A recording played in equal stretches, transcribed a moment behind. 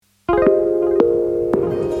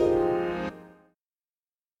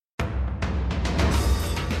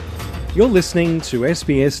You're listening to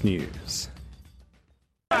SBS News.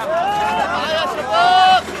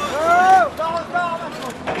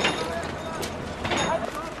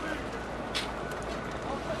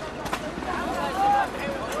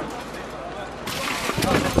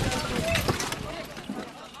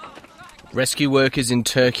 Rescue workers in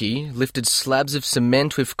Turkey lifted slabs of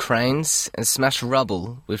cement with cranes and smashed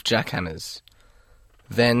rubble with jackhammers.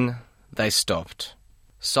 Then they stopped.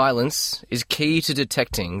 Silence is key to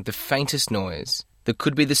detecting the faintest noise that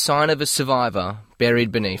could be the sign of a survivor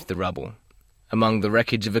buried beneath the rubble. Among the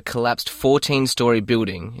wreckage of a collapsed 14-storey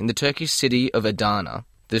building in the Turkish city of Adana,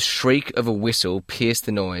 the shriek of a whistle pierced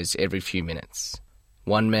the noise every few minutes.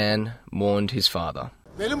 One man mourned his father.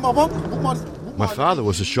 My father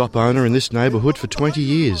was a shop owner in this neighbourhood for 20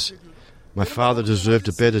 years. My father deserved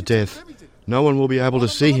a better death. No one will be able to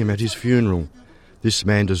see him at his funeral. This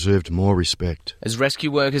man deserved more respect. As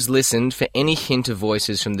rescue workers listened for any hint of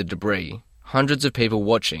voices from the debris, hundreds of people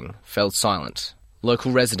watching fell silent.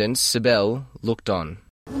 Local resident Sibel looked on.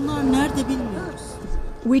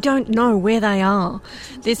 We don't know where they are.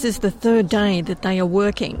 This is the third day that they are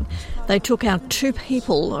working. They took out 2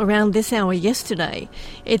 people around this hour yesterday.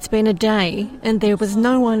 It's been a day and there was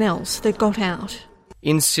no one else that got out.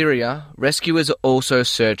 In Syria, rescuers are also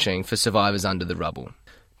searching for survivors under the rubble.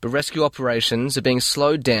 But rescue operations are being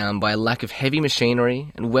slowed down by a lack of heavy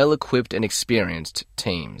machinery and well-equipped and experienced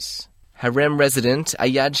teams. Harem resident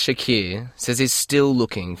Ayad Shakir says he's still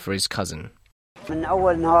looking for his cousin.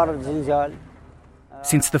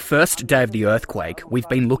 Since the first day of the earthquake, we've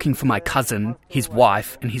been looking for my cousin, his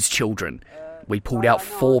wife and his children. We pulled out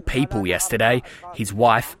 4 people yesterday, his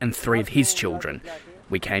wife and 3 of his children.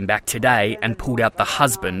 We came back today and pulled out the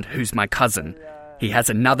husband, who's my cousin. He has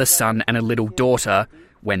another son and a little daughter.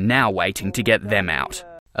 We're now waiting to get them out.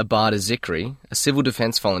 Abada Zikri, a civil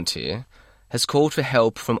defence volunteer, has called for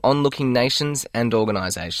help from onlooking nations and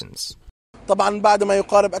organisations.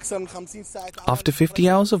 After 50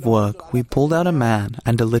 hours of work, we pulled out a man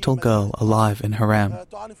and a little girl alive in Harem.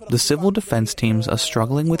 The civil defence teams are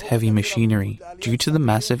struggling with heavy machinery due to the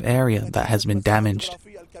massive area that has been damaged.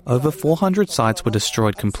 Over 400 sites were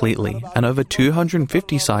destroyed completely and over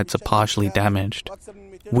 250 sites are partially damaged.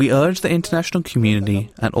 We urge the international community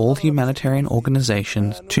and all humanitarian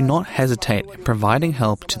organisations to not hesitate in providing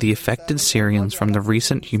help to the affected Syrians from the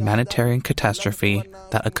recent humanitarian catastrophe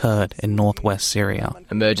that occurred in northwest Syria.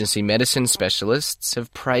 Emergency medicine specialists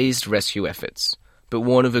have praised rescue efforts, but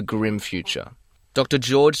warn of a grim future. Dr.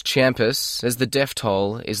 George Champus says the death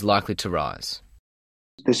toll is likely to rise.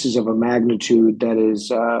 This is of a magnitude that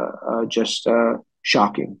is just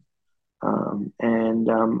shocking.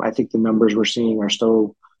 I think the numbers we're seeing are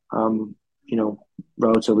still,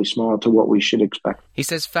 relatively small to what we should expect. He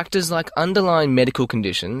says factors like underlying medical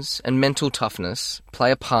conditions and mental toughness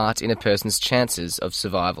play a part in a person's chances of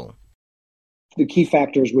survival. The key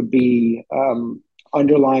factors would be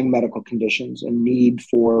underlying medical conditions and need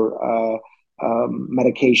for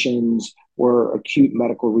medications or acute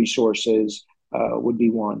medical resources would be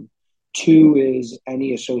one. 2 is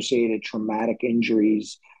any associated traumatic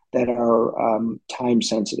injuries that are time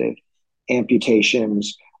sensitive,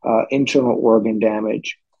 amputations, internal organ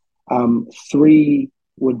damage. 3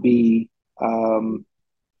 would be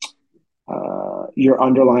your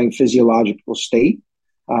underlying physiological state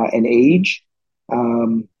and age.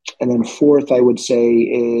 And then 4th, I would say,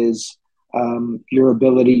 is your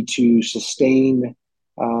ability to sustain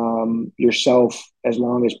yourself as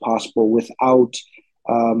long as possible without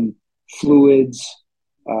fluids,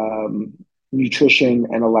 nutrition,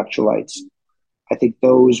 and electrolytes. I think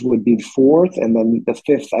those would be 4th. And then the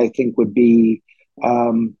 5th, I think, would be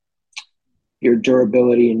your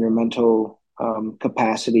durability and your mental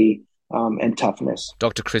capacity and toughness.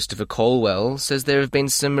 Dr. Christopher Colwell says there have been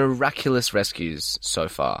some miraculous rescues so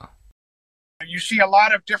far. You see a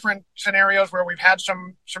lot of different scenarios where we've had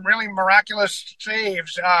some really miraculous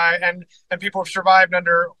saves and people have survived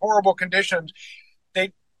under horrible conditions.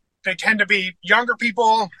 They tend to be younger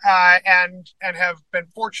people and have been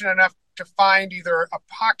fortunate enough to find either a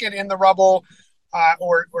pocket in the rubble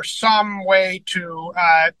or some way to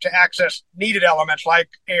access needed elements like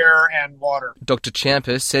air and water. Dr.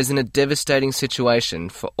 Champus says in a devastating situation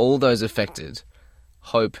for all those affected,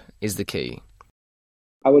 hope is the key.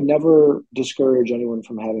 I would never discourage anyone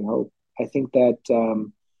from having hope. I think that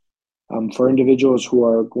for individuals who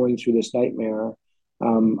are going through this nightmare,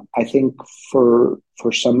 I think for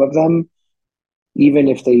some of them, even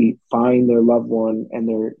if they find their loved one and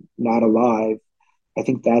they're not alive, I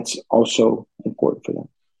think that's also important for them.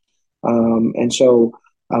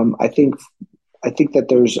 I think that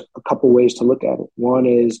there's a couple ways to look at it. One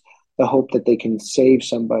is the hope that they can save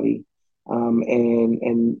somebody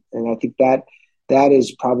And I think that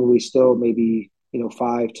is probably still maybe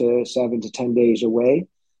 5 to 7 to 10 days away.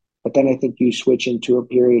 But then I think you switch into a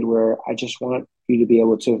period where I just want you to be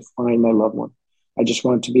able to find my loved one. I just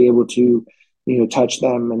want to be able to touch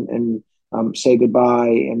them and say goodbye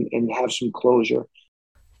and have some closure.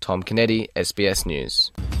 Tom Kennedy, SBS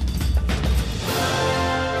News.